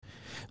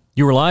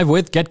You were live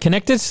with Get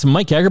Connected.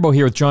 Mike Agerbo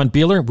here with John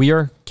Beeler. We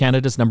are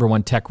Canada's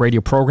 #1 tech radio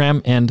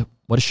program, and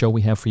what a show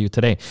we have for you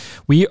today.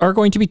 We are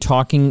going to be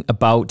talking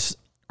about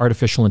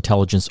artificial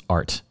intelligence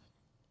art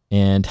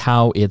and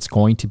how it's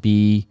going to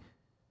be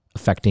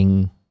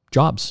affecting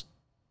jobs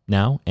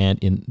now and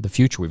in the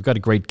future. We've got a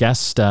great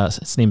guest.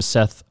 His name is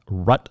Seth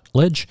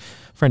Rutledge,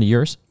 friend of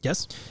yours.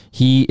 Yes.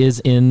 He is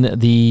in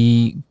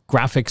the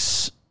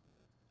graphics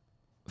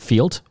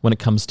field when it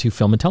comes to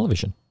film and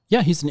television.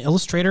 Yeah, he's an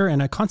illustrator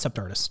and a concept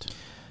artist.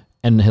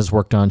 And has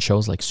worked on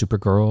shows like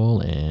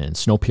Supergirl and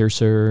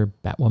Snowpiercer,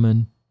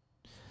 Batwoman.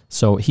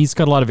 So he's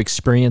got a lot of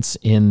experience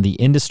in the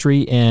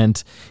industry,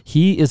 and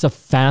he is a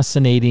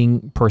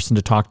fascinating person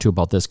to talk to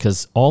about this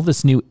because all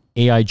this new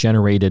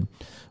AI-generated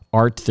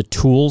art, the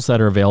tools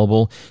that are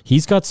available,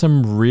 he's got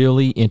some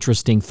really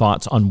interesting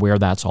thoughts on where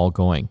that's all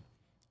going.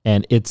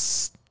 And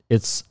it's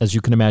as you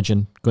can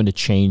imagine, going to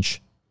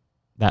change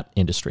that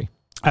industry.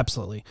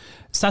 Absolutely.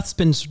 Seth's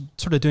been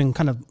sort of doing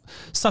kind of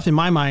stuff in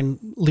my mind,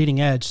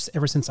 leading edge,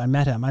 ever since I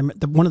met him.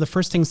 One of the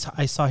first things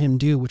I saw him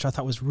do, which I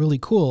thought was really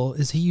cool,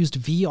 is he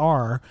used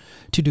VR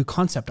to do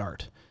concept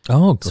art.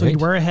 Oh, great. So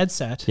he'd wear a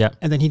headset, yeah,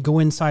 and then he'd go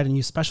inside and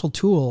use special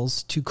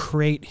tools to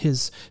create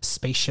his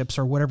spaceships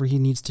or whatever he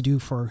needs to do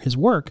for his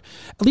work,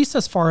 at least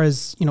as far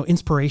as,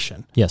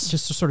 inspiration. Yes.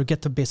 Just to sort of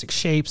get the basic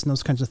shapes and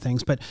those kinds of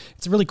things. But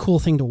it's a really cool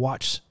thing to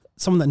watch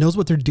someone that knows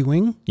what they're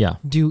doing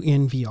do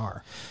in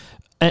VR.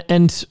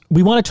 And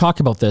we want to talk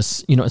about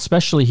this,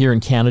 especially here in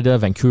Canada,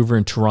 Vancouver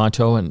and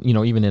Toronto, and,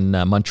 even in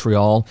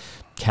Montreal,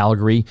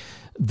 Calgary.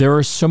 There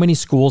are so many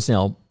schools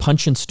now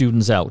punching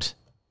students out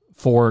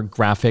for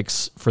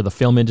graphics, for the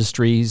film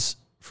industries,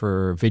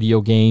 for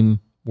video game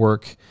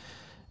work.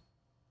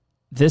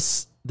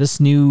 This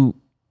new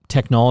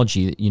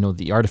technology,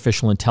 the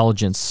artificial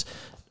intelligence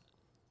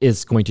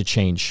is going to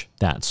change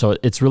that. So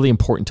it's really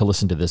important to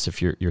listen to this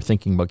if you're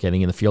thinking about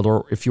getting in the field,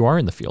 or if you are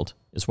in the field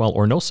as well,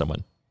 or know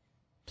someone.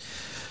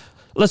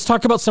 Let's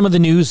talk about some of the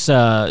news,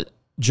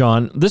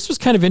 John. This was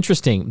kind of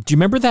interesting. Do you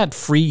remember that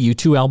free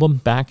U2 album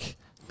back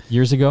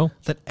years ago?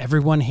 That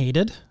everyone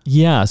hated?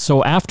 Yeah.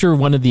 So after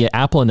one of the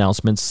Apple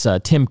announcements,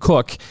 Tim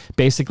Cook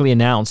basically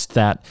announced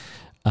that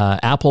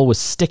Apple was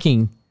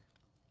sticking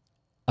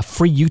a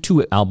free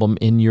U2 album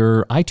in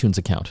your iTunes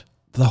account.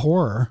 The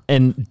horror.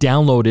 And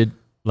downloaded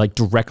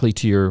directly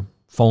to your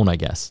phone, I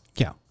guess.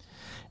 Yeah.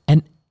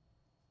 And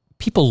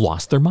people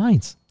lost their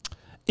minds.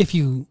 If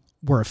you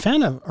were a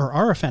fan of, or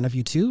are a fan of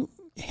U2,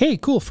 hey,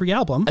 cool, free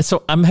album.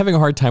 So I'm having a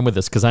hard time with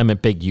this because I'm a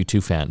big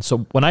U2 fan. So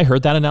when I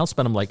heard that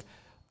announcement, I'm like,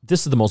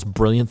 this is the most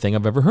brilliant thing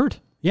I've ever heard.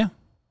 Yeah.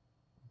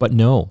 But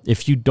no,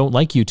 if you don't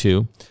like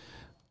U2.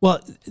 Well,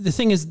 the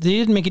thing is, they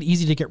didn't make it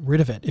easy to get rid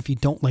of it if you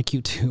don't like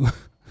U2.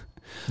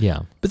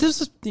 Yeah. But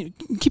this is,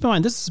 keep in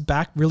mind, this is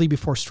back really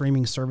before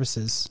streaming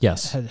services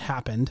had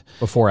happened.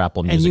 Before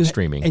Apple Music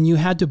streaming. And you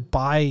had to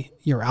buy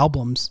your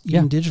albums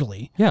even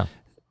digitally. Yeah.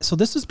 So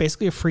this is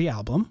basically a free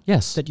album.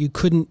 Yes. That you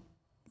couldn't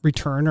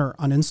return or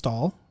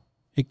uninstall.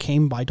 It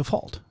came by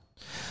default.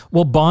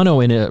 Well, Bono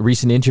in a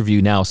recent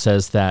interview now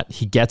says that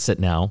he gets it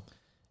now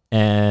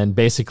and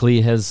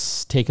basically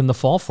has taken the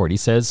fall for it. He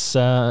says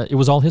it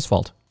was all his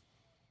fault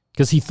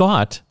because he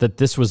thought that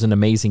this was an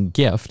amazing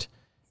gift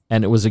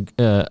and it was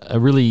a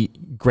really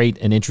great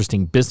and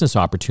interesting business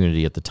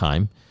opportunity at the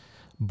time.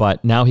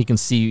 But now he can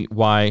see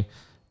why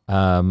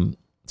some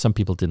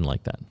people didn't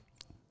like that.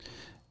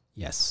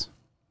 Yes.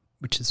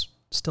 Which is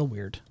still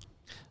weird.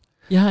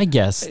 Yeah, I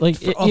guess.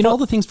 All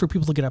the things for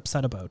people to get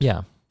upset about.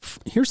 Yeah.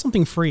 Here's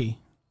something free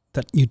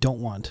that you don't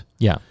want.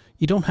 Yeah.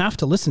 You don't have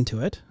to listen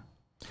to it.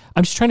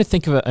 I'm just trying to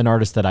think of an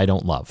artist that I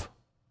don't love.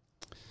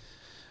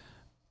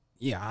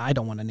 Yeah, I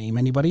don't want to name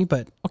anybody,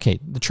 but... Okay,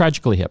 the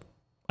Tragically Hip.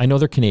 I know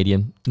they're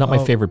Canadian. Not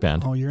my favorite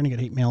band. Oh, you're going to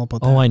get hate mail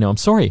about that. Oh, I know. I'm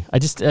sorry. I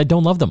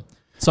don't love them.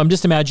 So I'm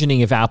just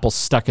imagining if Apple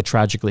stuck a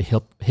Tragically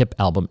Hip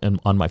album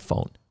on my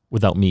phone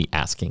without me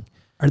asking.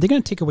 Are they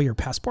going to take away your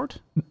passport?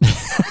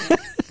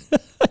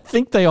 I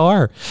think they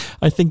are.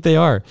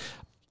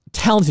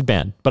 Talented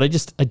band, but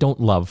I don't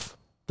love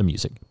the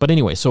music. But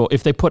anyway, so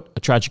if they put a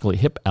Tragically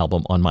Hip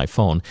album on my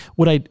phone,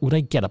 would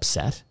I get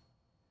upset?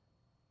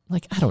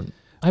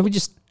 I would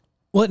just...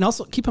 Well, and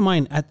also keep in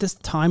mind, at this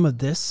time of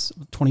this,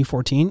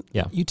 2014,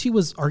 U2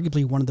 was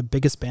arguably one of the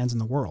biggest bands in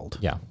the world.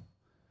 Yeah.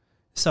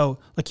 So,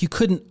 you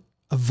couldn't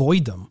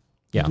avoid them,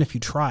 even if you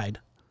tried.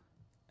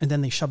 And then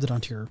they shoved it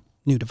onto your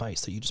new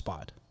device that you just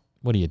bought.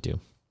 What do you do?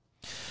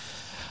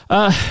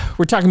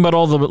 We're talking about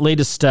all the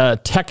latest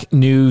tech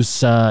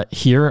news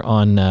here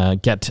on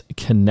Get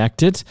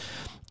Connected.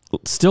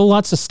 Still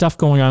lots of stuff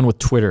going on with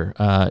Twitter.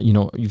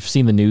 You've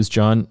seen the news,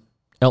 John.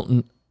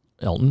 Elon.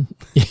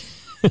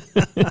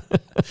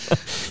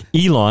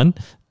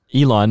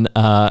 Elon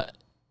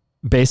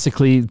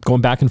basically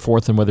going back and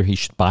forth on whether he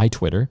should buy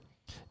Twitter.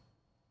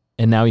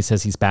 And now he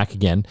says he's back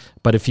again.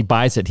 But if he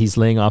buys it, he's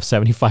laying off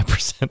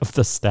 75% of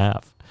the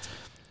staff.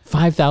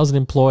 5,000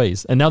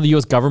 employees. And now the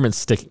U.S. government's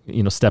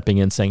stepping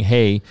in saying,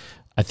 hey,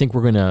 I think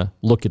we're going to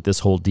look at this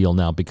whole deal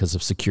now because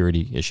of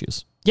security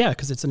issues. Yeah,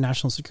 because it's a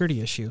national security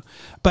issue.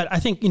 But I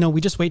think,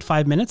 we just wait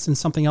 5 minutes and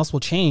something else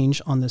will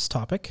change on this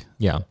topic.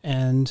 Yeah.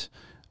 And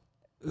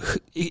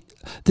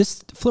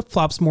this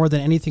flip-flops more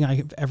than anything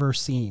I've ever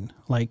seen.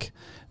 Like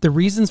the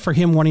reasons for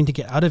him wanting to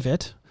get out of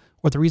it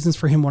or the reasons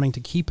for him wanting to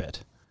keep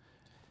it.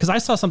 Because I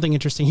saw something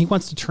interesting. He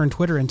wants to turn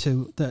Twitter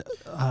into the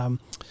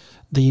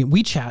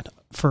WeChat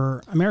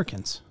for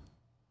Americans.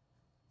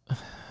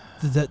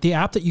 The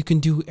app that you can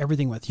do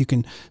everything with. You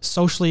can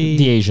socially...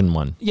 The Asian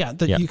one. Yeah,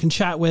 you can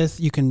chat with,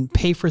 you can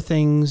pay for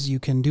things, you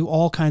can do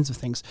all kinds of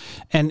things.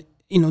 And,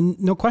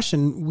 no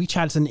question,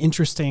 WeChat's an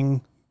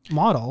interesting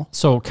model.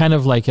 So kind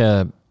of like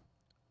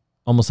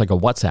almost like a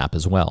WhatsApp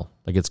as well.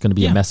 Like it's going to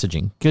be a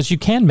messaging. Because you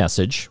can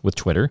message with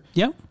Twitter.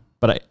 Yeah.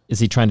 But is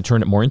he trying to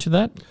turn it more into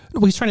that?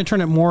 Well, he's trying to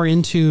turn it more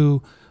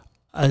into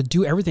a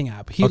do everything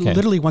app. He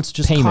literally wants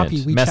to just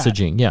copy WeChat.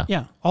 Messaging, yeah.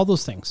 Yeah, all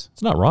those things.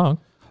 It's not wrong.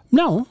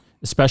 No.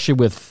 Especially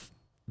with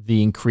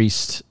the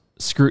increased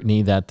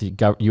scrutiny that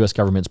the U.S.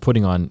 government's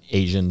putting on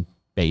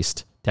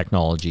Asian-based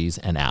technologies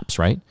and apps,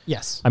 right?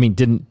 Yes. I mean,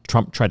 didn't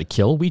Trump try to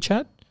kill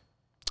WeChat?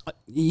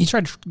 He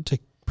tried to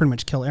pretty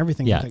much kill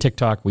everything. Yeah,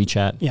 TikTok,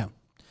 WeChat. Yeah.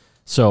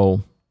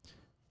 So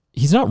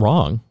he's not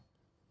wrong.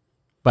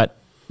 But,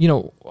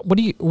 what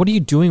are you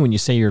doing when you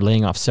say you're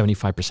laying off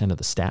 75% of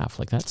the staff?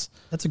 Like that's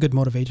a good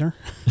motivator.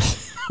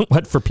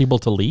 What, for people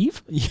to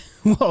leave?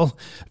 Well,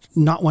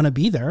 not want to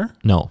be there.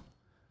 No.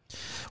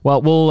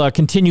 Well, we'll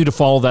continue to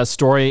follow that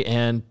story,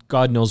 and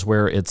God knows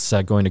where it's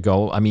going to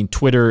go. I mean,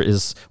 Twitter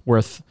is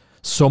worth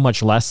so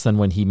much less than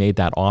when he made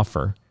that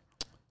offer.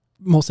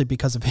 Mostly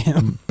because of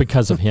him.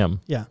 Because of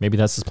him. Yeah. Maybe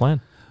that's his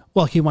plan.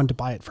 Well, he wanted to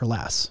buy it for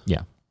less.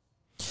 Yeah.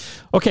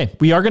 Okay,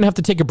 we are going to have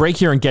to take a break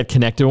here and get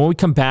connected. When we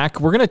come back,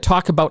 we're going to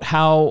talk about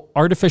how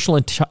artificial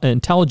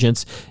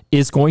intelligence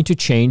is going to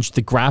change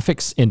the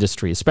graphics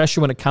industry,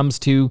 especially when it comes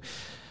to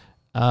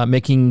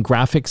making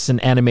graphics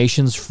and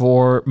animations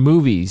for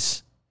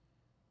movies,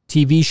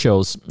 TV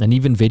shows, and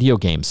even video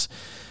games.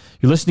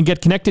 You're listening to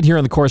Get Connected here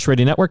on the Corus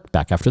Radio Network.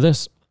 Back after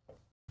this.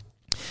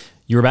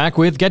 You're back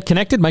with Get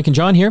Connected. Mike and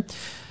John here.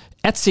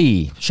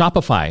 Etsy,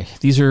 Shopify.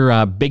 These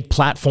are big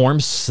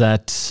platforms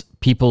that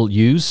people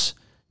use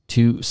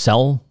to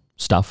sell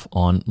stuff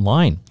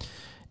online.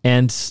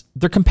 And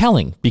they're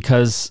compelling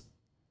because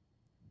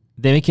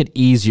they make it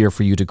easier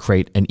for you to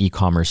create an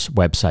e-commerce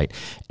website.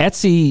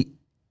 Etsy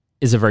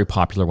is a very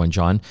popular one,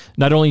 John.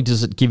 Not only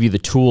does it give you the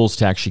tools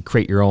to actually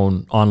create your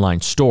own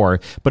online store,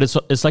 but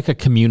it's like a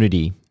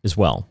community as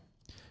well.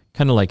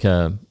 Kind of like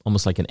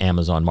almost like an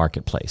Amazon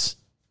marketplace.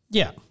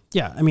 Yeah.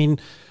 Yeah. I mean,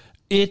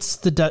 it's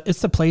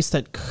the place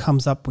that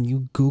comes up when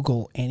you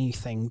Google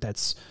anything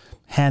that's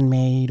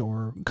handmade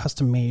or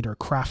custom made or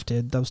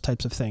crafted, those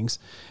types of things.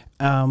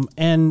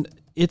 And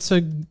it's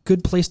a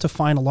good place to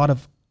find a lot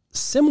of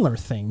similar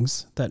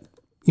things that,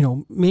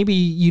 maybe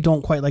you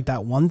don't quite like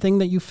that one thing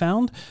that you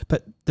found,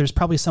 but there's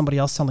probably somebody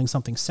else selling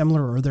something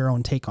similar or their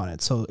own take on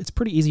it. So it's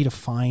pretty easy to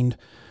find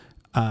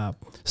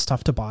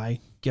stuff to buy,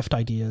 gift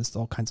ideas,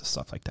 all kinds of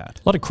stuff like that.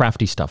 A lot of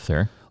crafty stuff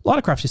there. A lot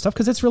of crafty stuff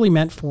because it's really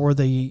meant for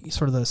the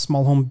sort of the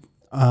small home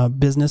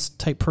business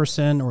type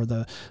person or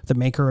the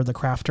maker or the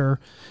crafter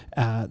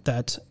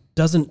that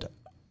doesn't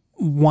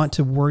want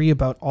to worry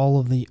about all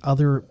of the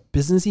other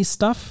businessy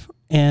stuff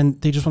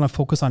and they just want to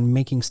focus on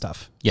making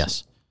stuff.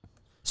 Yes.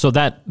 So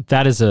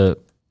that's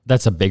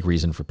a big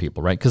reason for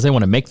people, right? Because they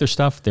want to make their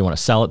stuff, they want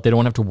to sell it, they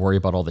don't have to worry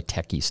about all the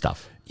techie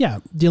stuff. Yeah,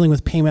 dealing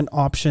with payment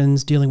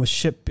options, dealing with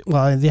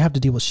well, they have to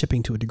deal with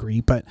shipping to a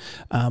degree, but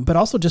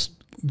also just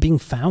being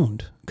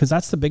found, because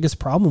that's the biggest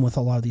problem with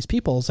a lot of these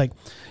people. It's like,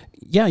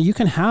 yeah, you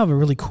can have a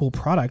really cool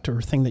product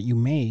or thing that you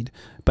made,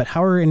 but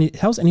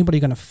how's anybody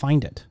going to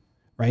find it?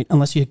 Right?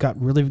 Unless you've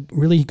got really,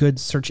 really good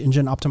search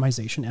engine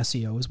optimization,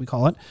 SEO as we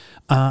call it,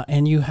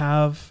 and you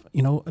have,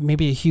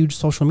 maybe a huge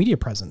social media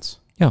presence.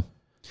 Yeah.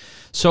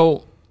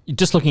 So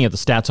just looking at the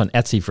stats on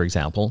Etsy, for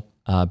example,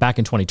 back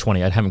in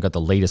 2020, I haven't got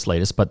the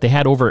latest, but they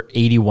had over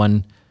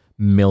 81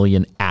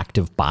 million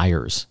active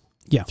buyers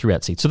through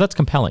Etsy. So that's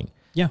compelling.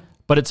 Yeah.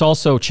 But it's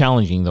also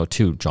challenging though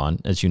too, John,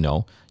 as you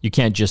know. You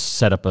can't just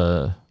set up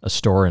a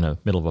store in the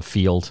middle of a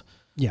field.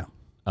 Yeah.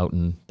 Out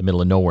in the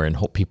middle of nowhere and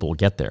hope people will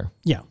get there.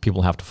 Yeah.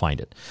 People have to find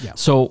it. Yeah.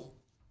 So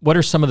what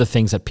are some of the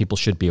things that people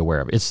should be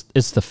aware of?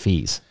 It's the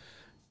fees.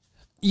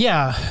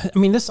 Yeah. I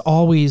mean, this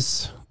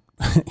always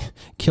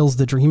kills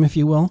the dream, if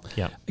you will.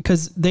 Yeah.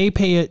 Because they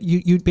pay it,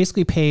 you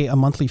basically pay a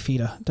monthly fee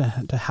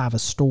to have a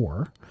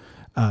store.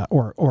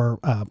 Or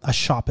a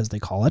shop, as they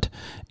call it.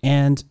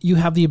 And you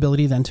have the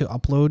ability then to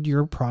upload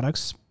your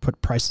products, put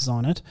prices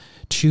on it,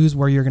 choose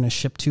where you're going to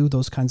ship to,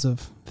 those kinds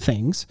of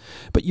things.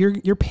 But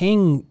you're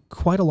paying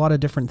quite a lot of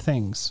different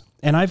things.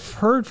 And I've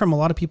heard from a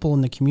lot of people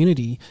in the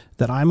community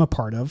that I'm a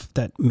part of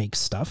that makes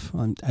stuff.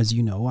 As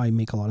you know, I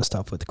make a lot of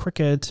stuff with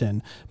Cricut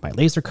and my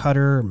laser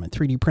cutter and my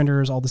 3D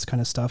printers, all this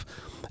kind of stuff.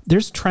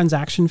 There's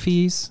transaction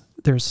fees.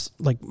 There's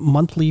like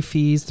monthly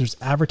fees. There's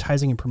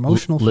advertising and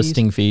promotional fees.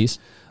 Listing fees.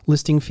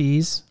 Listing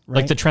fees, right?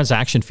 Like the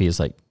transaction fees,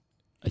 like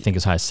I think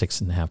as high as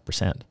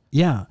 6.5%.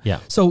 Yeah. Yeah.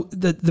 So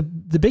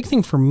the big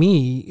thing for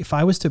me, if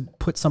I was to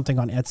put something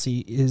on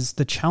Etsy, is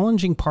the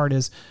challenging part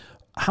is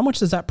how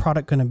much is that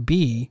product going to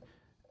be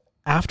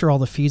after all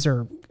the fees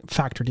are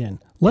factored in,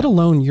 let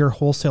alone your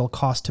wholesale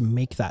cost to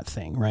make that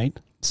thing, right?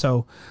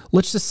 So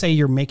let's just say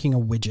you're making a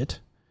widget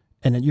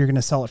and you're going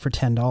to sell it for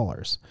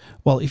 $10.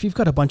 Well, if you've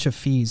got a bunch of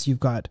fees,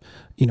 you've got,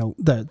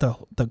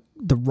 the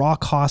raw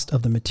cost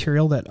of the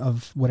material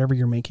of whatever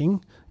you're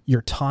making,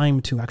 your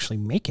time to actually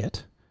make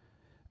it.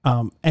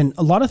 And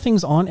a lot of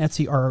things on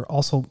Etsy are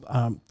also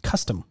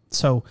custom.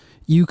 So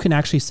you can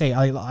actually say,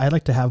 I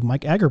like to have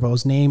Mike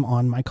Agerbo's name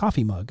on my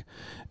coffee mug,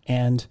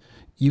 and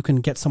you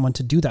can get someone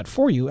to do that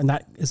for you. And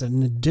that is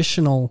an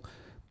additional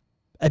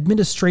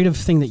administrative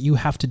thing that you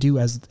have to do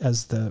as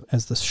the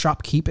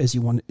shopkeep,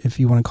 if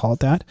you want to call it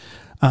that.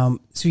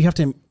 So you have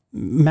to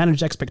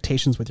manage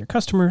expectations with your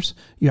customers.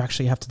 You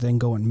actually have to then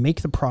go and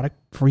make the product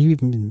before you've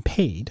even been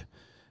paid,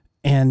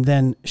 and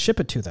then ship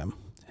it to them.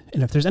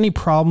 And if there's any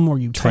problem or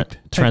you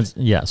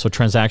so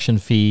transaction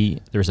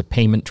fee, there's a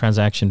payment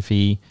transaction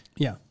fee.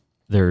 Yeah.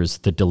 There's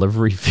the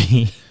delivery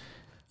fee.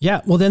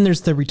 Yeah. Well, then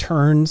there's the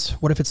returns.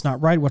 What if it's not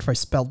right? What if I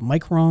spelled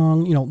Mike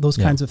wrong? Those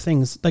kinds of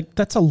things. Like,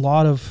 that's a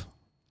lot of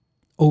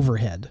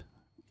overhead,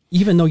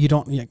 even though you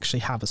don't actually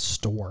have a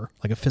store,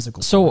 like a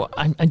physical store. So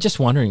I'm just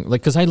wondering,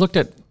 because I looked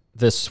at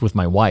this with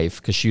my wife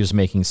because she was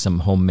making some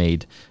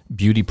homemade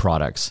beauty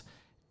products.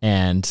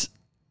 And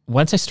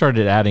once I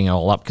started adding it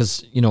all up,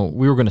 because, we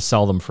were going to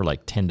sell them for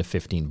like $10 to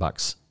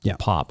 $15 a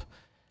pop.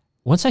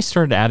 Once I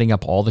started adding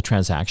up all the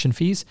transaction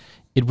fees,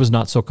 it was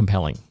not so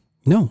compelling.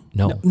 No.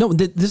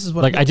 This is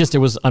what it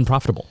was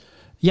unprofitable.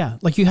 Yeah.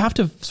 Like, you have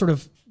to sort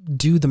of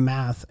do the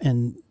math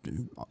and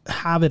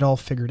have it all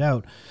figured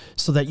out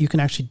so that you can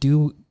actually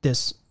do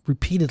this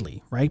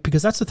repeatedly, right?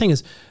 Because that's the thing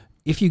is,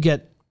 if you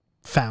get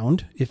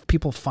found, if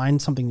people find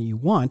something that you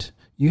want,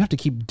 you have to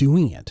keep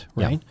doing it,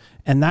 right? Yeah.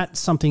 And that's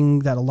something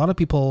that a lot of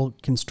people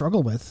can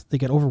struggle with. They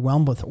get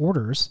overwhelmed with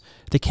orders.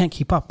 They can't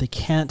keep up. They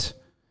can't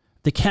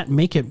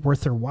make it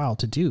worth their while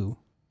to do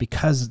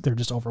because they're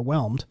just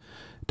overwhelmed.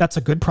 That's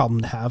a good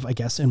problem to have, I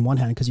guess, in one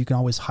hand, because you can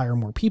always hire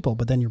more people,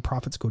 but then your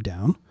profits go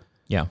down.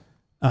 Yeah.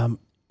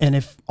 And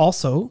if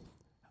also,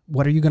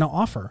 what are you going to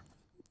offer?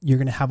 You're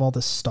going to have all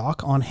the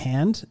stock on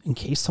hand in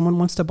case someone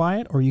wants to buy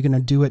it, or are you going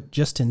to do it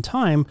just in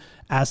time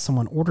as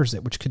someone orders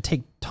it, which could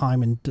take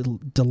time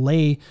and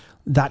delay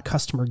that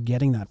customer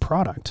getting that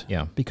product.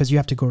 Yeah. Because you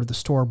have to go to the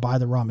store, buy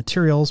the raw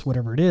materials,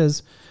 whatever it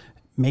is,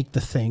 make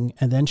the thing,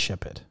 and then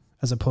ship it,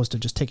 as opposed to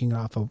just taking it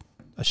off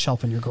a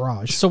shelf in your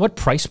garage. So what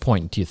price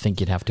point do you think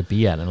you'd have to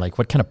be at? And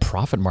what kind of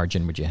profit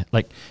margin would you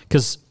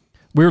because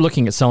we were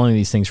looking at selling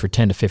these things for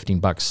 $10 to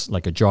 $15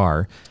 like a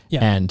jar.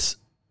 Yeah. And,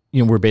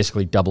 we're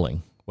basically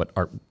doubling what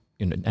our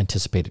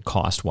anticipated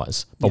cost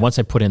was. But once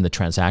I put in the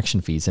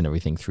transaction fees and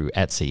everything through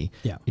Etsy,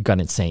 it got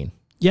insane.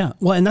 Yeah.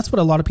 Well, and that's what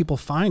a lot of people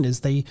find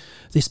is they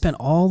spend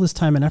all this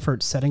time and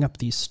effort setting up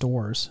these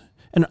stores.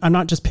 And I'm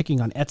not just picking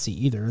on Etsy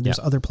either. There's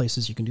other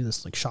places you can do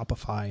this, like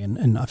Shopify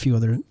and a few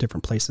other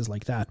different places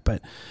like that.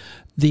 But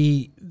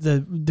the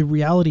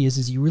reality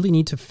is you really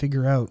need to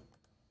figure out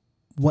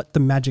what the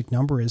magic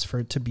number is for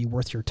it to be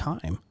worth your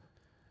time.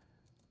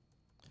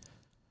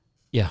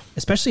 Yeah.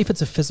 Especially if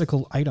it's a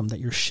physical item that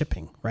you're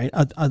shipping, right?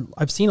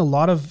 I've seen a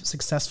lot of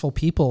successful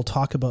people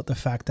talk about the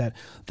fact that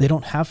they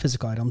don't have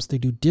physical items, they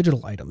do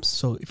digital items.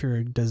 So if you're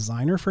a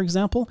designer, for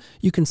example,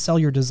 you can sell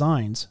your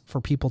designs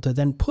for people to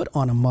then put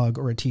on a mug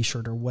or a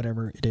t-shirt or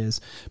whatever it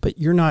is, but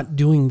you're not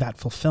doing that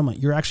fulfillment.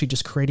 You're actually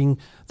just creating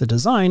the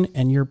design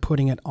and you're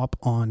putting it up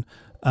on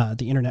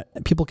the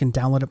internet. People can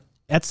download it.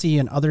 Etsy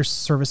and other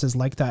services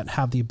like that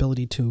have the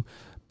ability to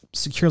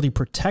securely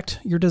protect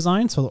your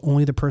design, so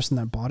only the person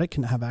that bought it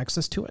can have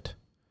access to it,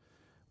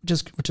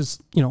 which is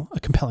a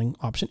compelling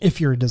option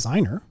if you're a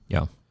designer.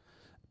 Yeah,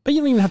 but you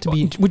don't even have to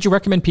be. Would you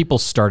recommend people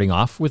starting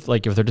off with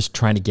if they're just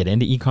trying to get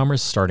into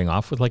e-commerce, starting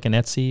off with an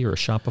Etsy or a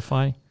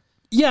Shopify?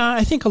 Yeah,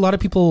 I think a lot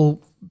of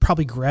people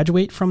probably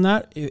graduate from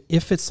that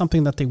if it's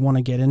something that they want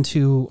to get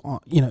into,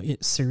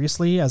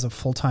 seriously as a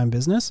full-time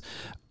business.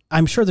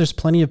 I'm sure there's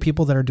plenty of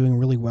people that are doing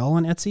really well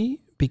on Etsy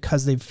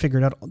because they've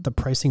figured out the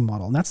pricing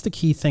model. And that's the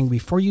key thing.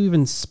 Before you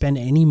even spend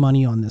any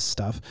money on this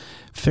stuff,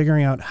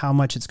 figuring out how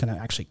much it's going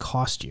to actually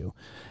cost you.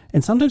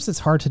 And sometimes it's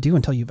hard to do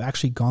until you've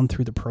actually gone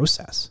through the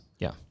process.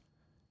 Yeah.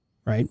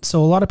 Right.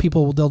 So a lot of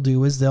people, what they'll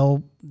do is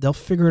they'll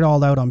figure it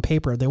all out on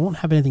paper. They won't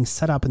have anything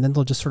set up, and then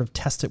they'll just sort of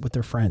test it with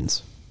their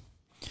friends.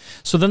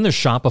 So then there's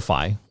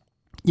Shopify.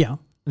 Yeah.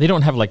 They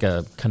don't have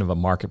a kind of a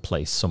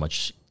marketplace so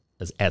much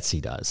as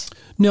Etsy does.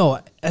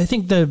 No, I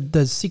think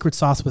the secret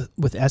sauce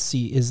with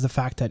Etsy is the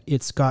fact that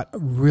it's got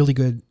really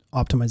good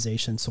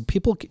optimization. So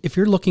people, if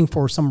you're looking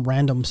for some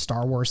random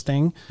Star Wars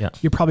thing,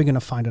 you're probably going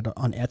to find it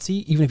on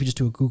Etsy, even if you just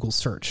do a Google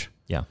search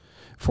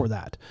for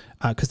that.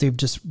 Because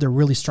they're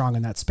really strong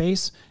in that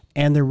space,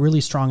 and they're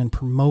really strong in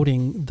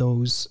promoting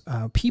those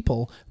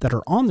people that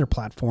are on their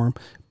platform.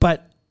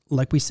 But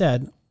like we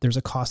said, there's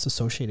a cost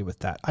associated with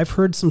that. I've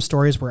heard some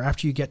stories where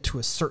after you get to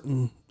a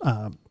certain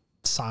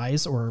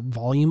size or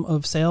volume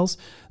of sales,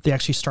 they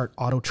actually start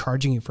auto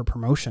charging you for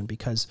promotion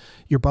because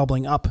you're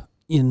bubbling up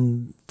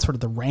in sort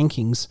of the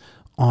rankings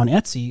on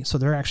Etsy. So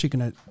they're actually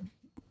going to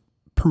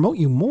promote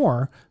you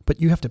more, but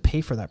you have to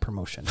pay for that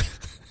promotion.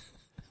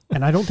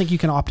 And I don't think you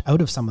can opt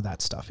out of some of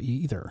that stuff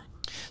either.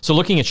 So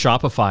looking at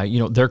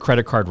Shopify, their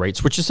credit card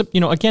rates, which is,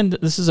 again,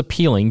 this is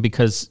appealing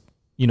because,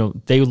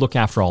 they look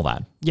after all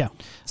that. Yeah.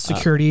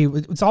 Security,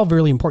 it's all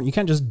really important. You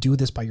can't just do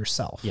this by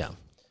yourself. Yeah.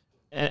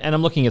 And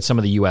I'm looking at some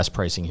of the US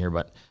pricing here,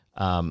 but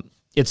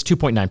it's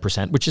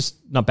 2.9%, which is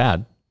not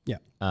bad. Yeah.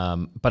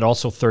 But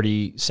also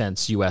 30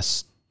 cents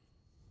US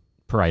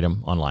per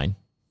item online.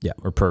 Yeah.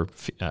 Or per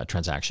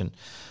transaction.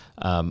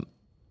 But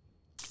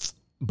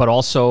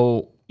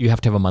also you have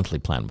to have a monthly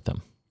plan with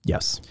them.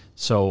 Yes.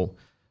 So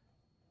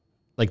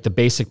like the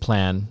basic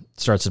plan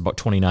starts at about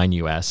 29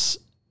 US.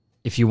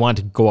 If you want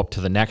to go up to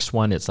the next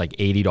one, it's like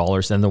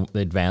 $80. Then the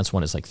advanced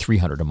one is like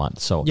 $300 a month.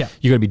 So you're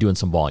going to be doing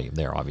some volume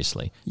there,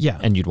 obviously. Yeah.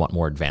 And you'd want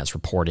more advanced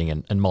reporting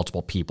and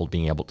multiple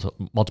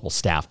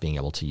staff being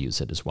able to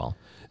use it as well.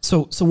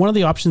 So one of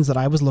the options that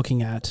I was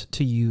looking at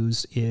to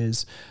use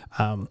is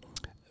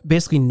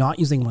basically not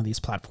using one of these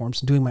platforms,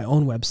 doing my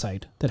own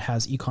website that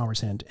has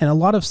e-commerce in it. And a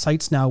lot of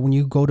sites now, when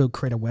you go to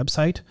create a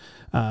website,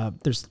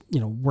 there's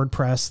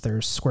WordPress,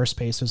 there's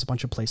Squarespace, there's a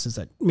bunch of places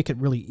that make it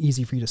really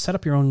easy for you to set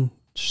up your own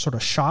sort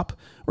of shop,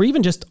 or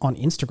even just on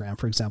Instagram,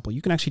 for example.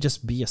 You can actually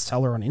just be a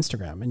seller on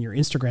Instagram, and your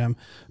Instagram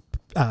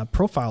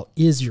profile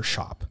is your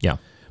shop. Yeah.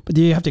 But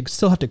you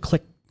still have to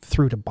click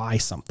through to buy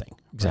something.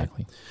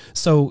 Exactly. Right?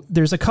 So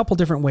there's a couple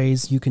different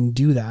ways you can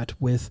do that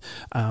with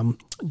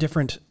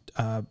different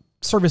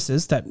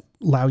services that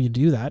allow you to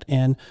do that.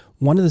 And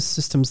one of the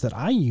systems that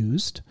I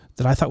used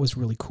that I thought was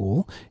really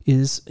cool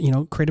is,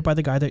 created by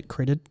the guy that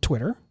created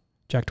Twitter,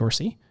 Jack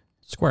Dorsey.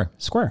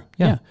 Square.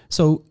 Yeah.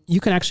 So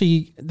you can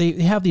actually, they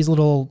have these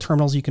little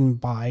terminals you can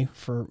buy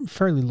for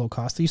fairly low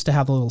cost. They used to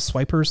have the little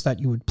swipers that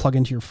you would plug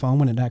into your phone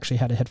when it actually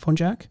had a headphone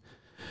jack.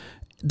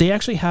 They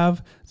actually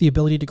have the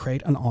ability to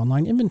create an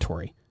online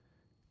inventory.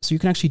 So you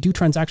can actually do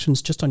transactions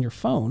just on your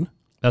phone.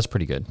 That's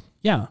pretty good.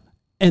 Yeah.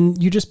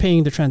 And you're just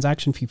paying the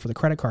transaction fee for the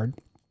credit card.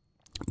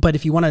 But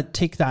if you want to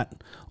take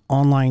that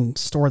online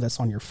store that's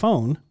on your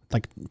phone,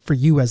 like for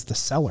you as the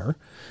seller,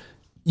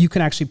 you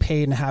can actually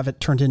pay and have it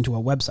turned into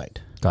a website.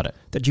 Got it.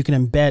 That you can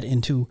embed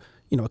into,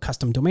 a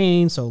custom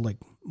domain. So like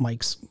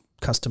Mike's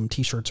custom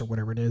t-shirts or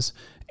whatever it is,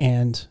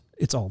 and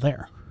it's all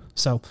there.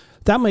 So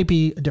that might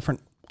be a different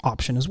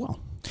option as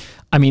well.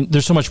 I mean,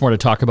 there's so much more to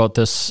talk about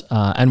this,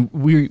 and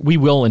we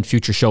will in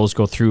future shows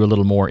go through a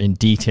little more in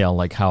detail,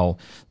 like how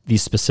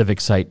these specific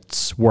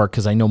sites work,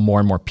 because I know more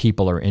and more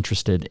people are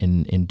interested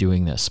in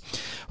doing this.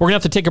 We're going to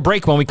have to take a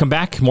break. When we come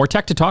back, more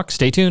Tech to Talk.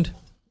 Stay tuned.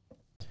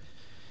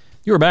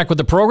 You are back with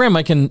the program.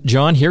 Mike and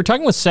John here,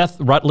 talking with Seth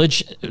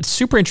Rutledge.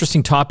 Super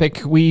interesting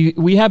topic.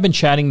 We have been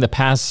chatting the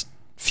past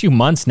few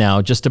months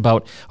now just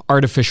about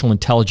artificial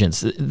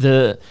intelligence,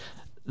 the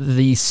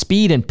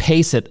speed and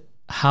pace at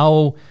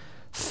how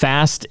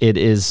fast it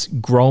is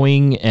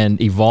growing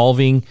and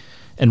evolving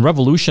and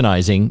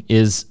revolutionizing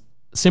is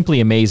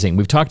simply amazing.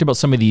 We've talked about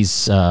some of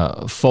these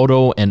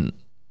photo and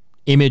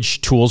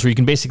image tools where you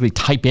can basically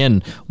type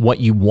in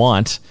what you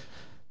want,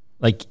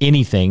 like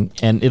anything,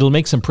 and it'll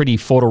make some pretty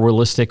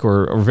photorealistic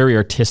or very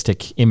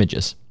artistic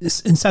images.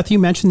 And Seth, you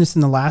mentioned this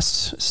in the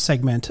last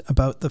segment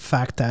about the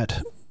fact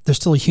that there's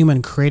still a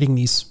human creating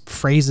these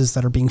phrases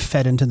that are being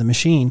fed into the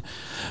machine.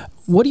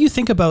 What do you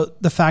think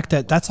about the fact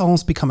that that's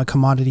almost become a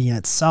commodity in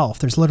itself?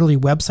 There's literally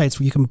websites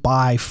where you can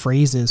buy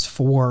phrases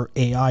for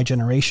AI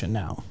generation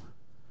now.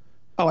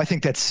 Oh, I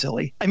think that's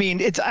silly. I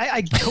mean,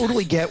 I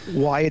totally get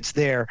why it's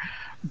there,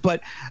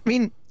 but I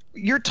mean,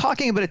 you're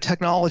talking about a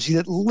technology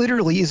that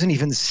literally isn't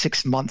even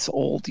 6 months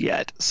old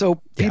yet. So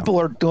people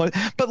are doing,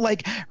 but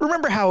like,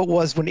 remember how it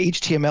was when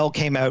HTML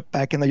came out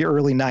back in the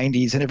early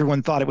 90s and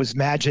everyone thought it was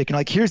magic and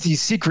like, here's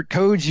these secret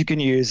codes you can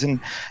use.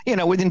 And,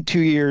 within 2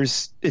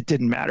 years, it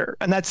didn't matter.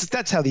 And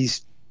that's how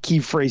these key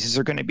phrases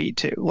are going to be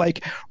too.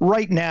 Like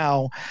right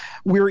now,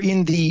 we're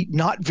in the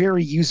not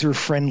very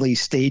user-friendly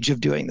stage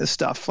of doing this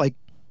stuff. Like,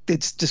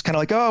 it's just kind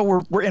of like,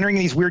 oh, we're entering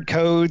these weird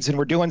codes and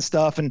we're doing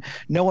stuff and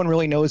no one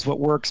really knows what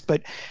works.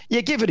 But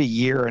give it a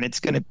year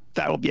and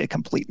that'll be a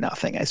complete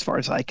nothing as far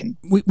as I can.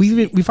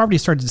 We've already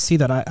started to see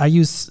that. I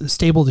use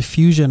Stable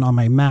Diffusion on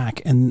my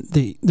Mac, and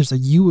there's a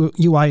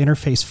UI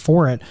interface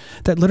for it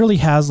that literally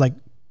has like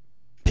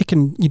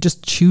you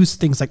just choose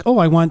things like, oh,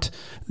 I want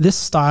this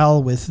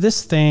style with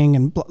this thing,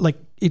 and like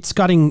it's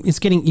getting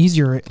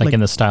easier. Like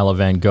in the style of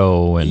Van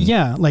Gogh,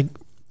 and like.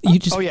 You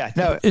just,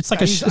 it's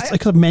like it's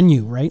like a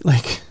menu, right?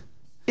 Like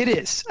it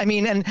is. I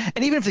mean, and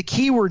even if the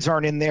keywords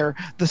aren't in there,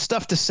 the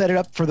stuff to set it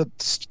up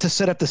to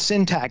set up the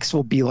syntax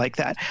will be like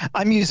that.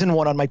 I'm using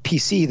one on my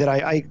PC that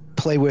I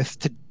play with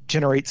to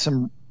generate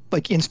some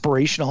like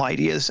inspirational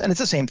ideas, and it's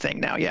the same thing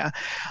now. Yeah.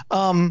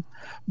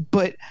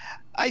 But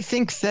I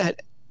think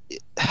that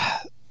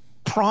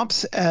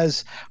prompts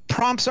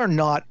are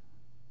not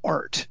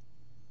art.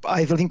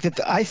 I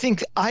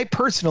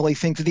personally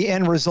think that the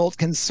end result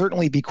can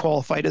certainly be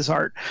qualified as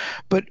art,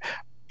 but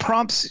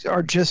prompts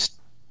are just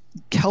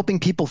helping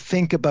people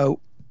think about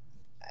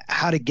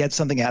how to get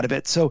something out of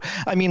it. So,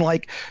 I mean,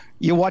 like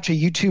you watch a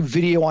YouTube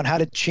video on how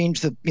to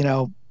change the,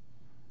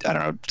 I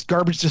don't know,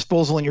 garbage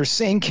disposal in your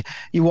sink.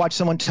 You watch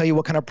someone tell you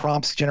what kind of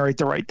prompts generate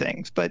the right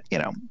things, but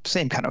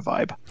same kind of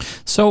vibe.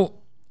 So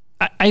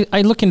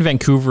I look in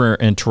Vancouver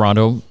and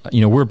Toronto,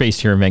 we're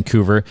based here in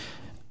Vancouver.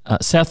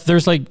 Seth,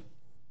 there's like,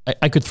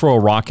 I could throw a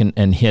rock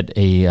and hit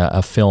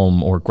a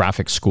film or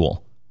graphics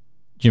school.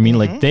 Do you mean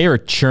like they are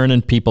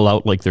churning people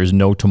out like there's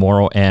no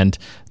tomorrow, and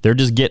they're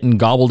just getting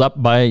gobbled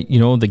up by,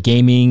 the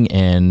gaming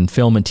and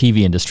film and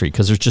TV industry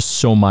because there's just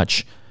so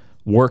much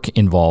work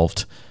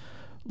involved.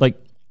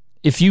 Like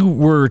if you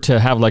were to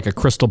have like a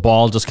crystal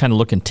ball, just kind of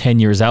looking 10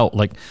 years out,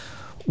 like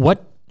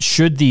what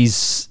should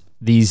these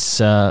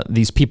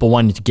people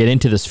wanting to get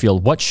into this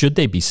field, what should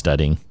they be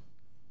studying?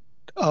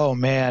 Oh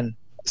man.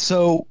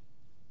 So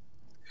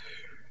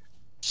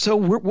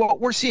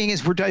what we're seeing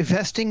is we're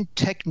divesting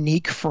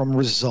technique from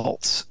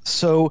results.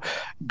 So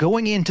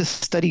going in to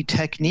study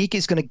technique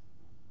is going to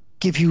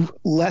give you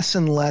less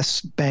and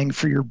less bang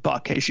for your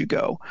buck as you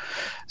go.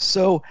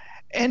 So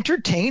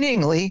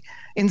entertainingly,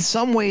 in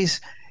some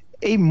ways,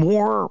 a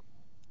more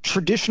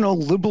traditional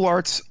liberal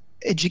arts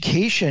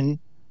education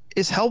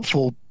is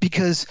helpful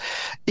because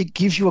it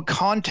gives you a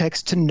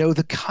context to know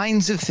the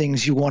kinds of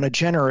things you want to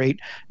generate,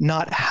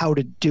 not how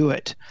to do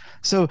it.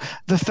 So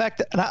the fact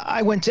that, and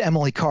I went to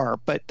Emily Carr,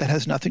 but that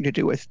has nothing to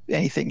do with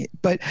anything.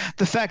 But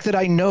the fact that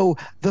I know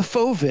the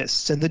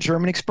Fauvists and the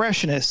German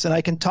Expressionists, and I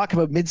can talk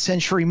about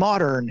mid-century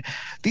modern,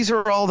 these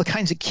are all the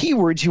kinds of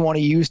keywords you want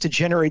to use to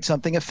generate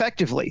something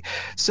effectively.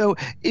 So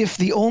if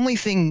the only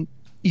thing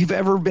you've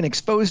ever been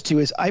exposed to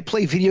is I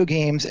play video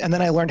games and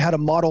then I learned how to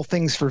model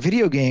things for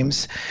video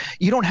games,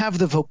 you don't have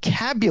the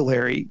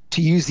vocabulary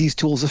to use these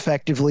tools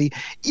effectively,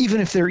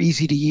 even if they're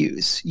easy to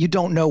use. You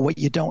don't know what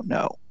you don't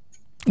know.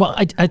 Well,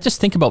 I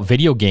just think about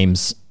video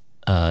games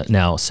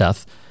now,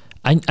 Seth.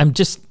 I'm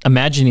just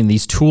imagining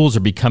these tools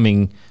are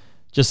becoming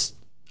just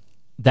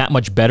that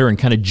much better and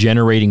kind of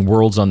generating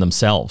worlds on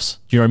themselves.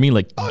 Do you know what I mean?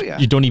 Like,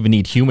 you don't even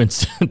need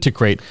humans to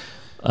create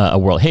a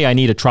world. Hey, I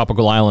need a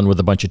tropical island with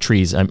a bunch of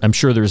trees. I'm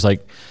sure there's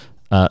like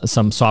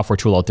some software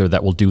tool out there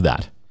that will do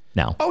that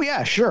now. Oh,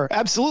 yeah, sure.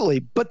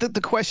 Absolutely. But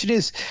the question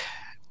is,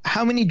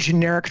 how many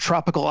generic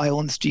tropical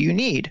islands do you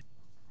need?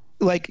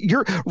 Like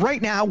right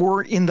now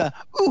we're in the,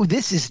 ooh,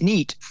 this is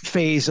neat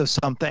phase of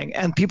something,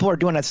 and people are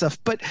doing that stuff.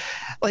 But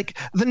like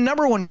the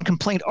number one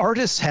complaint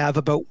artists have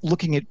about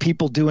looking at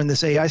people doing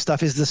this AI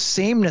stuff is the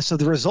sameness of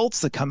the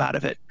results that come out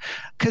of it,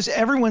 because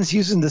everyone's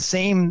using the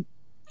same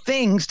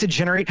things to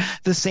generate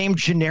the same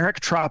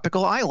generic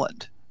tropical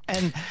island.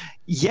 And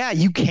yeah,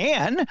 you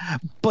can,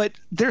 but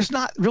there's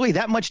not really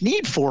that much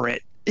need for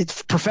it.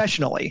 It's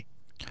professionally.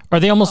 Are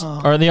they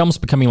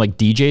almost becoming like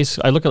DJs?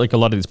 I look at like a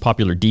lot of these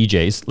popular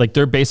DJs, like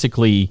they're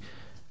basically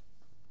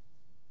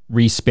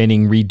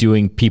respinning,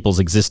 redoing people's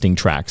existing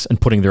tracks and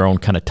putting their own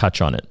kind of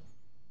touch on it.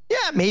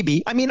 Yeah,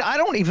 maybe. I mean, I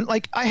don't even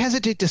I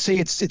hesitate to say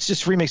it's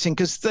just remixing,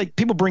 because like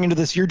people bring into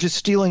this, you're just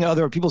stealing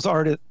other people's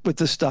art with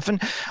this stuff.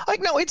 And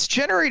like, no, it's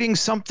generating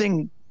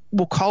something,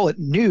 we'll call it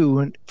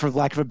new, for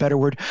lack of a better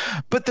word.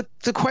 But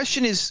the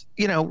question is,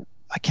 I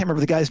can't remember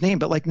the guy's name,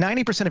 but like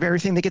 90% of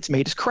everything that gets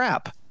made is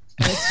crap.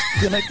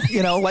 And it's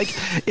gonna, like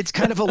it's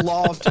kind of a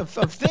law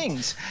of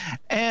things.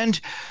 And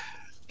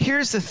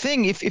here's the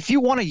thing: if you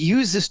want to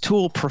use this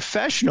tool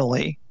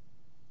professionally,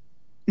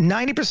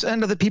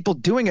 90% of the people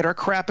doing it are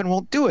crap and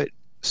won't do it.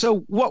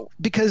 So what?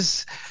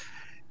 Because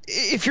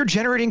if you're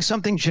generating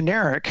something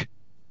generic,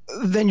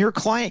 then your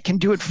client can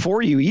do it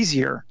for you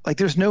easier. Like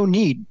there's no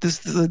need.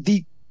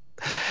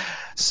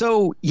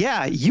 So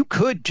yeah, you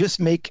could just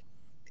make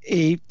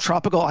a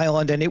tropical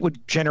island and it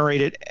would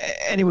generate it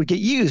and it would get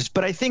used.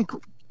 But I think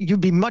you'd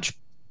be much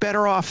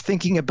better off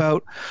thinking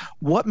about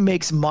what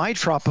makes my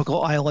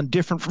tropical island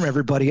different from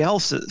everybody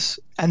else's.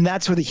 And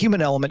that's where the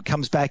human element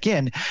comes back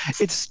in.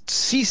 It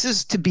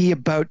ceases to be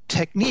about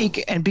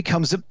technique and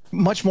becomes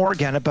much more,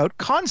 again, about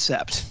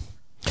concept.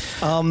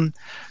 And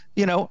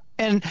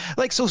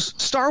like, so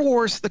Star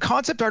Wars, the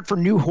concept art for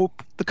New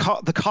Hope,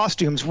 the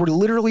costumes were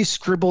literally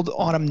scribbled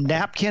on a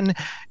napkin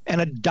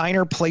and a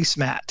diner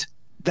placemat.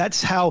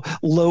 That's how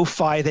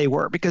lo-fi they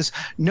were, because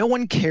no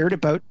one cared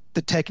about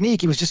the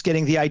technique. He was just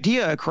getting the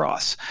idea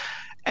across.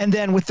 And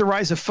then with the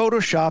rise of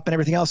Photoshop and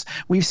everything else,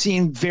 we've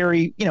seen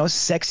very,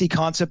 sexy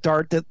concept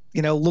art that,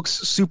 looks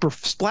super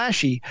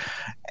splashy.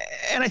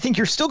 And I think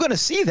you're still going to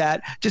see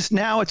that, just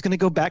now it's going to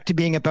go back to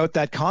being about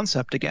that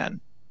concept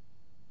again.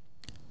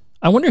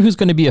 I wonder who's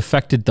going to be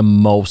affected the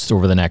most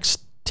over the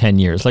next 10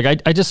 years.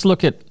 Like I just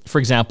look at, for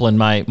example, in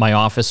my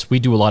office, we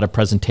do a lot of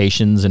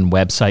presentations and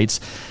websites.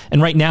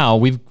 And right now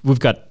we've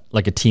got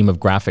like a team of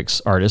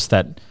graphics artists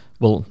that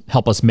will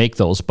help us make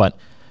those. But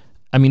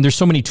I mean, there's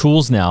so many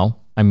tools now.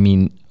 I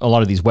mean, a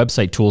lot of these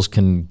website tools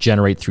can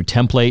generate through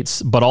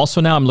templates, but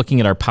also now I'm looking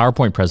at our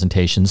PowerPoint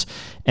presentations.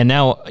 And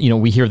now,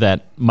 we hear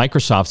that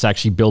Microsoft's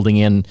actually building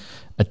in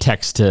a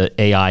text to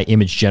AI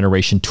image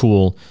generation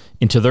tool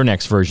into their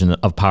next version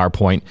of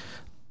PowerPoint.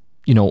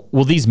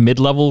 Will these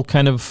mid-level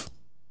kind of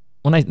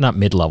not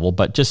mid-level,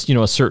 but just,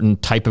 a certain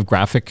type of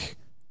graphic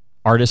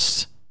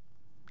artists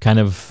kind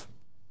of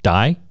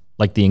die,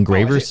 like the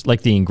engravers,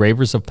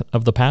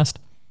 of the past?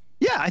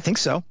 Yeah, I think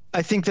so.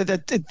 I think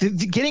that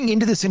getting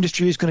into this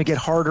industry is going to get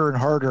harder and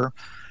harder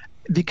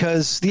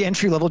because the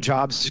entry-level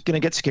jobs are going to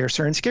get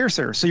scarcer and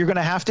scarcer. So you're going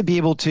to have to be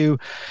able to,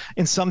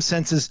 in some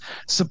senses,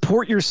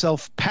 support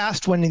yourself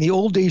past when in the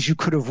old days you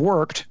could have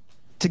worked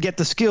to get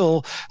the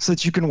skill so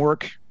that you can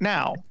work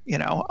now,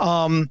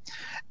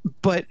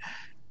 But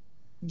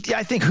yeah,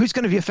 I think who's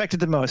going to be affected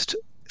the most?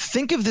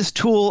 Think of this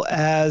tool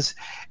as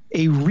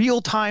a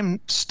real-time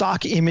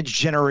stock image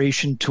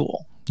generation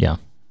tool. Yeah.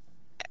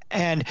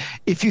 And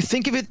if you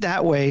think of it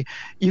that way,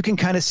 you can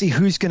kind of see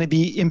who's going to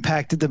be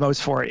impacted the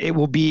most for it. It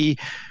will be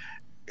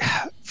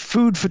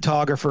food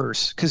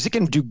photographers, because it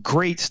can do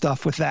great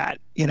stuff with that.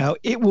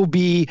 It will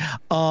be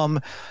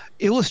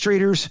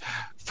illustrators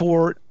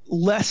for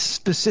less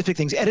specific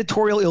things.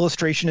 Editorial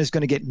illustration is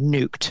going to get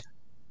nuked.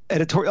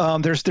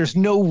 There's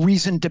no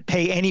reason to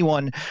pay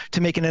anyone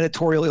to make an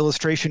editorial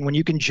illustration when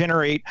you can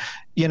generate,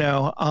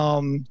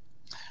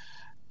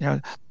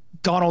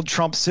 Donald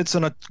Trump sits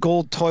on a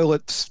gold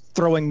toilet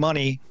throwing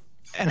money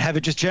and have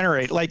it just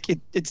generate. Like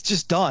it's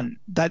just done.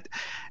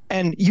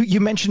 And you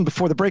mentioned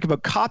before the break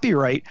about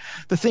copyright.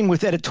 The thing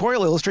with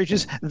editorial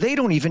illustrations, they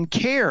don't even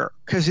care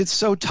because it's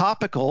so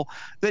topical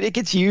that it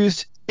gets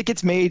used, it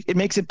gets made, it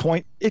makes it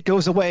point, it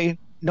goes away.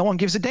 No one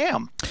gives a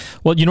damn.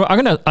 Well,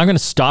 I'm gonna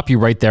stop you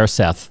right there,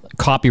 Seth.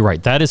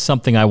 Copyright. That is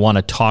something I want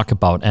to talk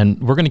about,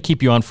 and we're going to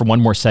keep you on for one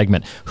more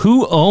segment.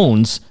 Who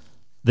owns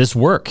this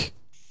work?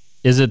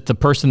 Is it the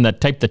person that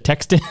typed the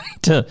text in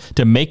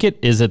to make it?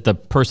 Is it the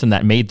person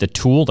that made the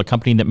tool, the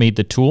company that made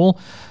the tool?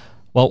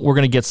 Well, we're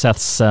going to get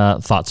Seth's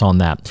thoughts on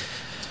that.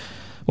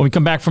 When we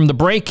come back from the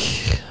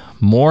break,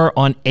 more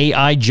on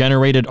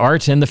AI-generated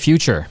art in the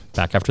future.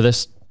 Back after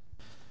this.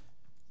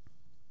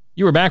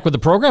 You were back with the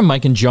program.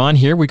 Mike and John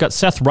here. We've got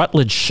Seth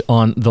Rutledge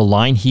on the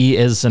line. He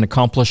is an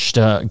accomplished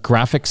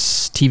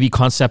graphics TV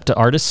concept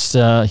artist.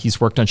 He's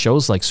worked on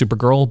shows like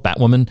Supergirl,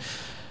 Batwoman,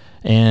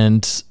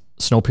 and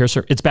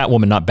Snowpiercer. It's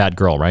Batwoman, not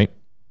Batgirl, right?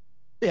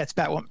 Yeah, it's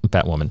Batwoman.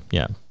 Batwoman,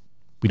 yeah.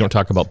 We don't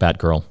talk about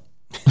Batgirl.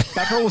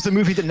 Batgirl was a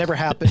movie that never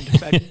happened.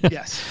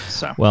 Yes.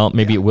 So. Well,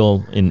 maybe it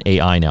will in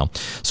AI now.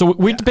 So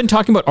we've been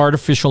talking about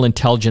artificial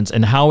intelligence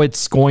and how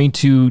it's going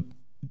to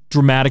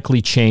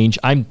dramatically change.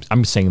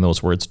 I'm saying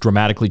those words,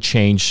 dramatically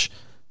change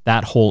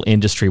that whole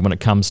industry when it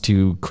comes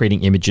to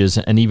creating images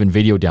and even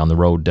video down the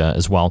road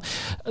as well.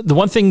 The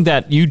one thing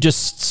that you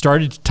just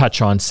started to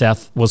touch on,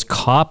 Seth, was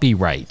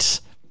copyright.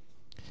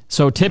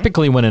 So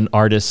typically when an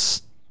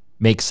artist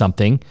makes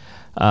something,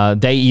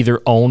 they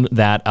either own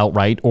that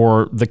outright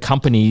or the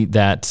company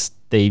that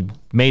they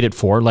made it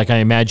for. Like I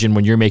imagine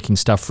when you're making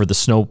stuff for the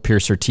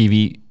Snowpiercer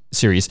TV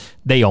series,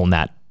 they own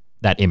that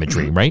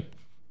imagery, right?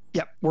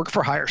 Yep. Work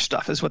for hire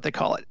stuff is what they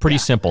call it. Pretty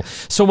simple.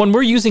 So when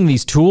we're using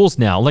these tools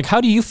now, like how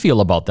do you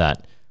feel about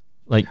that?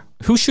 Like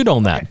who should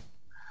own that?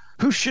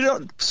 Who should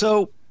own?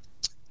 So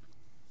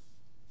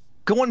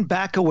going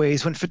back a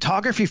ways, when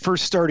photography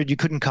first started, you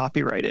couldn't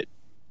copyright it.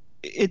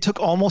 It took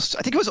I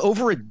think it was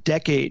over a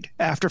decade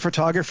after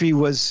photography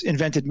was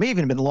invented, may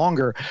even been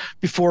longer,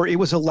 before it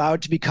was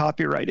allowed to be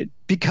copyrighted,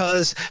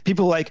 because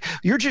people were like,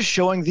 you're just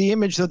showing the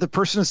image of the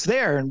person that's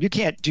there and you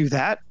can't do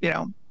that,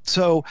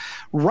 So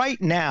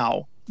right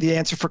now, the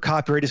answer for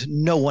copyright is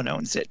no one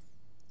owns it.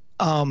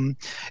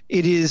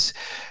 It is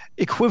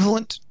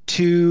equivalent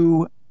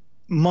to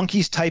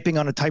monkeys typing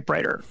on a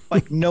typewriter.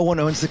 Like no one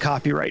owns the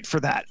copyright for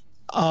that.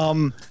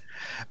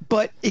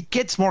 But it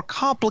gets more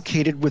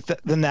complicated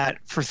than that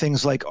for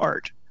things like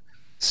art.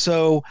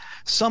 So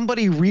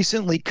somebody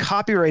recently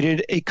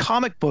copyrighted a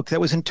comic book that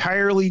was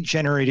entirely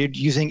generated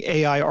using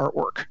AI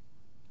artwork.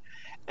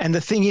 And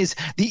the thing is,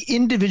 the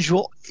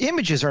individual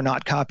images are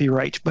not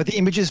copyright, but the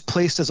images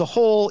placed as a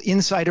whole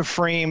inside of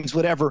frames,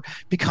 whatever,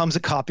 becomes a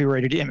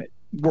copyrighted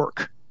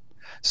work.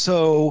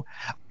 So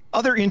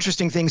other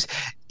interesting things,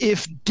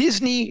 if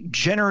Disney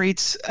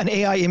generates an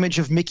AI image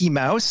of Mickey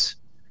Mouse,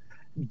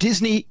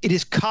 it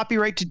is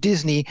copyright to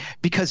Disney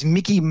because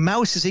Mickey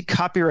Mouse is a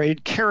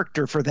copyrighted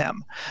character for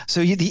them.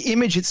 So the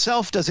image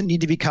itself doesn't need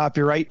to be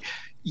copyright.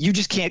 You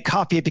just can't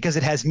copy it because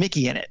it has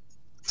Mickey in it.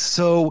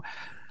 So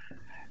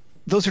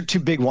those are two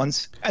big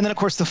ones. And then, of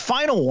course, the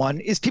final one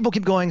is people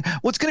keep going,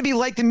 well, it's going to be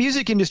like the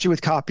music industry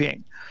with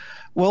copying.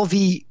 Well,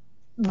 the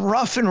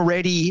rough and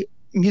ready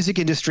music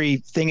industry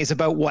thing is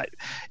about what?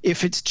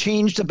 If it's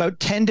changed about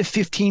 10 to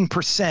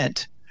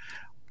 15%,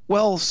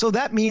 well, so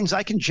that means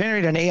I can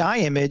generate an AI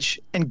image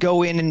and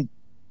go in and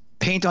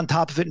paint on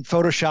top of it in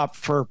Photoshop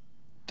for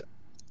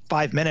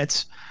 5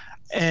 minutes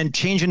and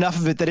change enough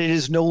of it that it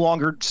is no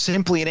longer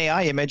simply an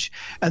AI image,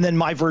 and then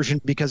my version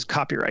becomes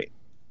copyright.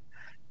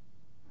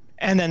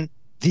 And then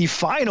the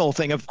final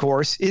thing, of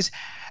course, is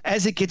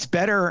as it gets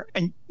better,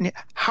 and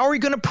how are you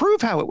going to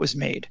prove how it was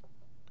made?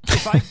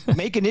 If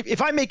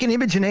I make an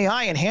image in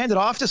AI and hand it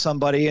off to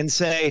somebody and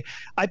say,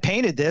 I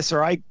painted this,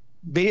 or I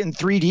made it in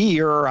 3D,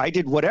 or I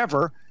did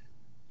whatever,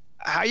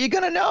 how are you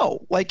going to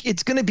know? Like,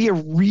 it's going to be a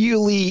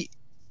really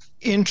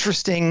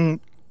interesting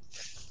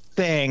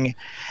thing.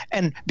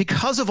 And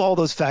because of all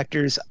those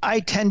factors, I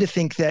tend to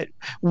think that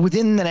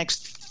within the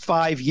next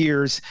 5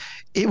 years,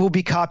 it will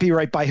be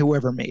copyright by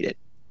whoever made it.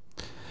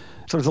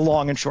 So there's a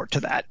long and short to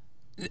that.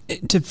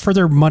 To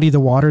further muddy the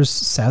waters,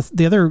 Seth,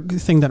 the other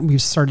thing that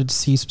we've started to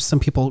see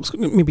some people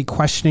maybe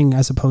questioning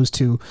as opposed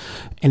to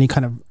any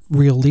kind of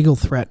real legal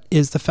threat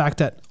is the fact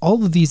that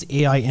all of these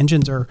AI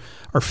engines are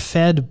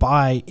fed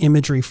by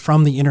imagery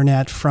from the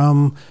internet,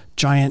 from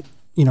giant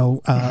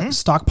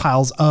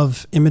stockpiles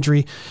of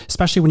imagery,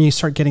 especially when you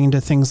start getting into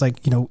things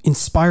like,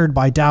 inspired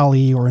by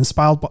DALL-E or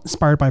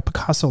inspired by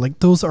Picasso. Like,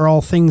 those are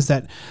all things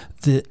that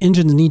the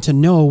engines need to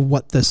know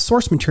what the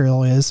source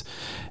material is.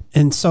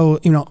 And so,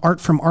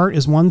 art from art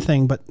is one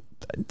thing, but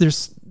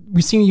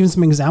we've seen even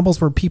some examples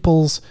where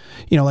people's,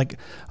 like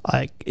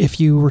if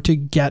you were to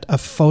get a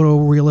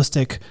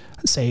photorealistic,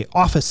 say,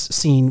 office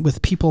scene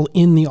with people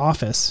in the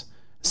office,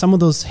 some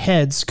of those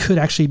heads could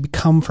actually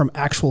come from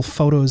actual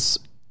photos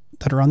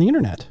that are on the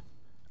internet.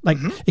 Like,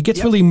 it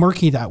gets really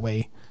murky that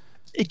way.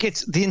 It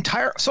gets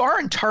our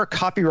entire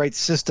copyright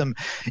system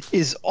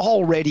is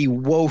already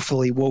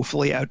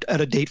woefully out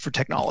of date for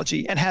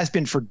technology, and has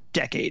been for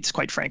decades,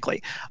 quite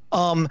frankly.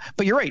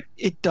 But you're right,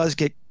 it does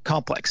get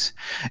complex.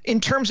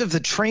 In terms of the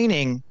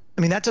training,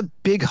 I mean, that's a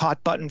big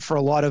hot button for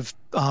a lot of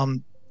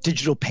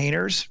digital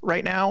painters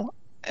right now.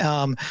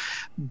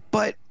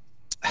 But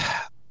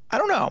I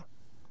don't know.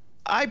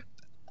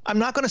 I'm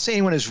not going to say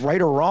anyone is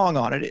right or wrong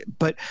on it,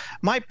 but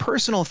my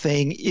personal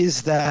thing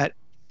is that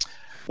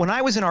when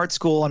I was in art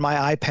school on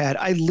my iPad,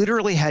 I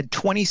literally had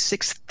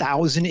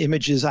 26,000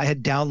 images I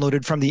had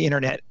downloaded from the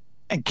internet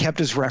and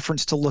kept as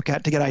reference to look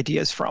at to get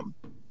ideas from.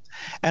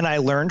 And I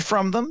learned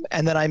from them,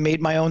 and then I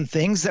made my own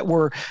things that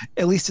were,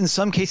 at least in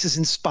some cases,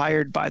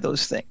 inspired by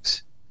those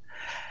things.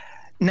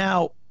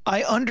 Now,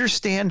 I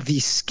understand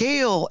the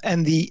scale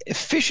and the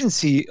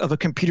efficiency of a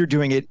computer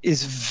doing it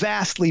is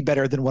vastly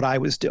better than what I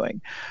was doing.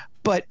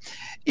 But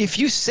if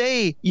you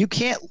say you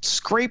can't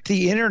scrape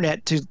the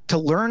internet to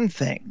learn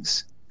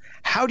things,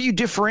 how do you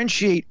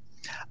differentiate?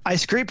 I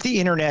scraped the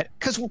internet,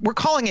 because we're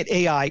calling it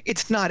AI.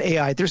 It's not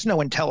AI. There's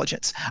no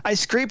intelligence. I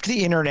scraped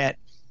the internet,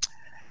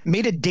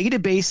 made a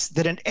database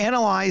that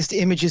analyzed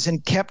images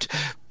and kept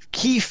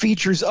key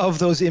features of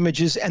those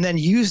images, and then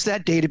used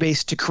that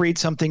database to create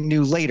something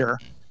new later,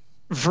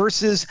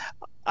 versus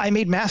I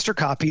made master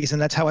copies,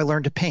 and that's how I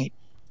learned to paint.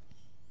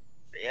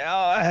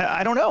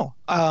 I don't know.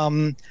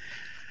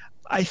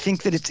 I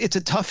think that it's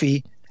a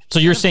toughie. So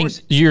you're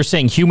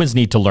saying humans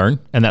need to learn,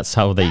 and that's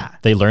how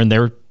they learn.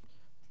 They're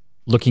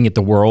looking at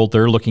the world,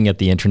 they're looking at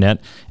the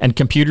internet, and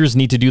computers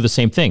need to do the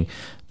same thing.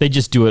 They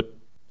just do it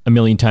a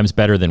million times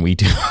better than we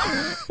do,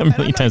 a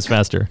million times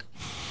faster.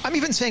 I'm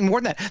even saying more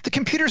than that. The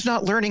computer's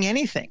not learning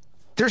anything.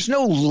 There's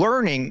no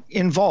learning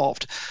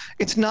involved.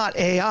 It's not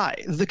AI.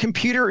 The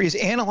computer is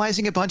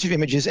analyzing a bunch of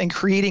images and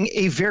creating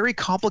a very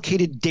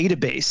complicated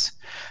database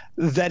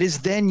that is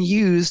then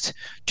used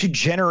to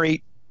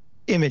generate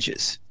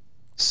images.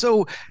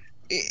 So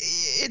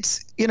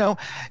it's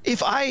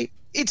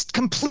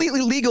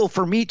completely legal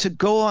for me to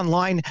go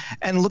online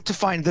and look to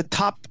find the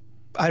top,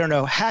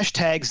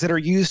 hashtags that are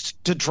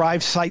used to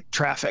drive site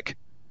traffic,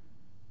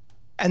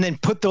 and then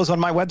put those on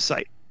my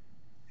website.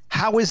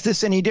 How is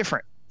this any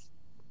different?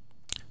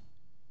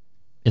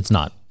 It's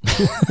not.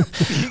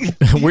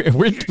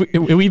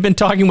 We've been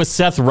talking with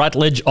Seth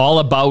Rutledge all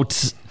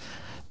about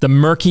the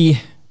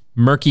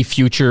murky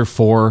future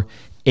for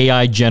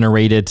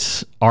AI-generated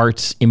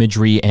art,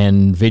 imagery,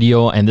 and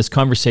video, and this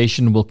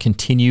conversation will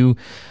continue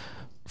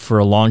for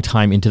a long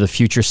time into the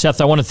future. Seth,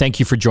 I want to thank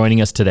you for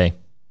joining us today.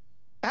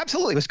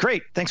 Absolutely. It was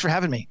great. Thanks for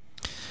having me.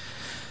 A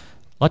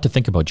lot to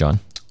think about, John.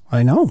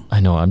 I know.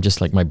 I'm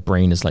just like, my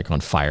brain is like on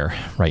fire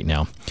right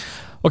now.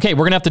 Okay, we're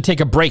going to have to take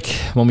a break.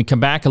 When we come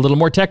back, a little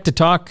more tech to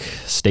talk.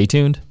 Stay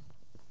tuned.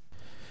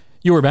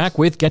 You are back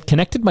with Get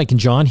Connected. Mike and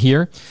John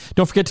here.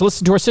 Don't forget to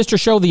listen to our sister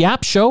show, The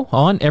App Show,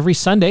 on every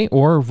Sunday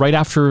or right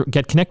after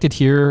Get Connected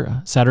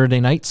here Saturday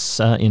nights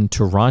in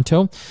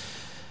Toronto.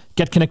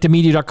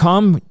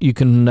 GetConnectedMedia.com. You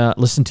can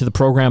listen to the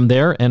program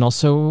there and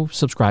also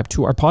subscribe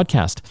to our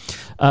podcast.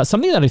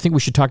 Something that I think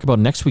we should talk about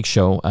in next week's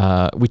show,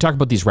 we talk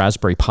about these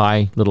Raspberry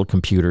Pi little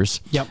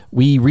computers. Yep.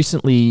 We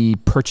recently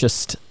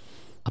purchased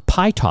a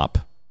Pi Top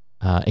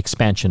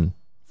expansion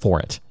for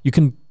it. You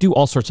can do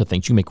all sorts of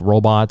things. You make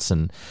robots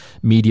and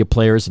media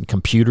players and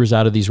computers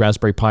out of these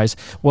Raspberry Pis.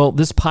 Well,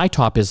 this Pi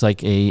Top is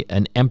like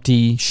an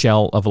empty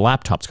shell of a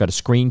laptop. It's got a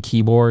screen,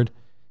 keyboard,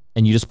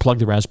 and you just plug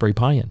the Raspberry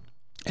Pi in.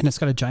 And it's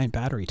got a giant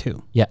battery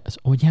too. Yeah.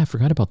 Oh yeah, I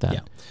forgot about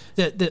that.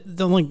 Yeah.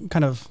 The only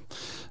kind of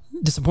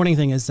disappointing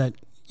thing is that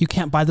you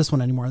can't buy this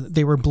one anymore.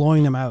 They were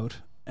blowing them out,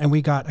 and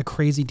we got a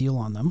crazy deal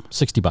on them.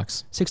 $60.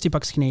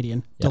 $60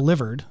 Canadian,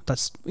 delivered.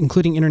 That's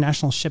including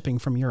international shipping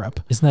from Europe.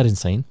 Isn't that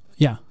insane?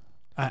 Yeah.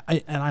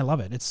 I love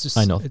it. It's just,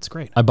 I know. It's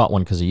great. I bought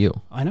one because of you.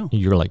 I know.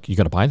 You're like, you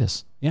got to buy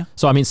this. Yeah.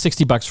 So, I mean,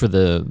 $60 for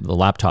the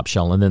laptop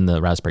shell, and then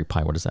the Raspberry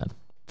Pi, what is that?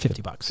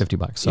 $50.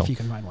 $50. So, if you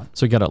can find one.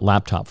 So you got a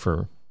laptop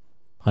for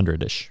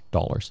 $100-ish.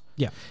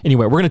 Yeah.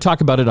 Anyway, we're going to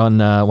talk about it on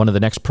one of the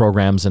next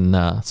programs and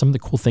some of the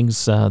cool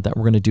things that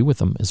we're going to do with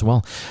them as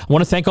well. I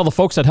want to thank all the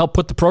folks that helped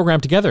put the program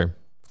together.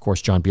 Of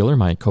course, John Beeler,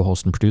 my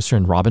co-host and producer,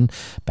 and Robin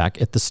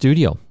back at the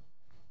studio.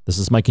 This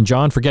is Mike and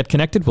John for Get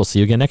Connected. We'll see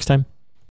you again next time.